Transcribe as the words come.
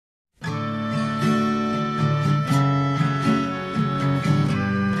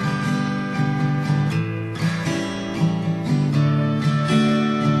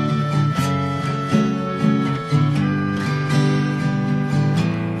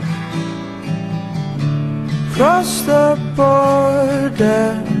cross the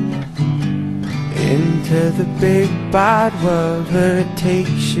border into the big bad world, where it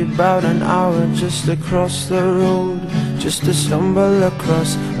takes you about an hour just to cross the road, just to stumble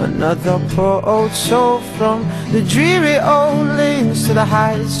across another poor old soul. From the dreary old lanes to the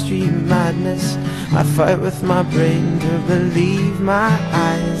high street madness, I fight with my brain to believe my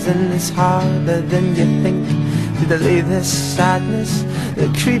eyes, and it's harder than you think to delay this sadness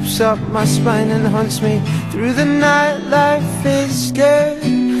that creeps up my spine and haunts me through the night. Life is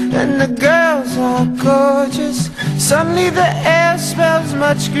good and the girls are gorgeous. Suddenly the air smells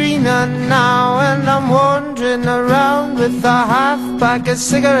much greener now, and I'm wandering around with a half-pack of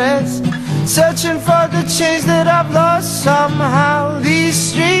cigarettes, searching for the change that I've lost somehow. These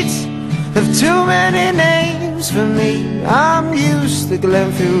streets have too many names for me. I'm used to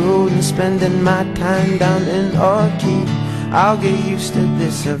Glenfield Road and spending my time down in Orchid. I'll get used to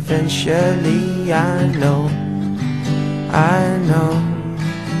this eventually, I know, I know.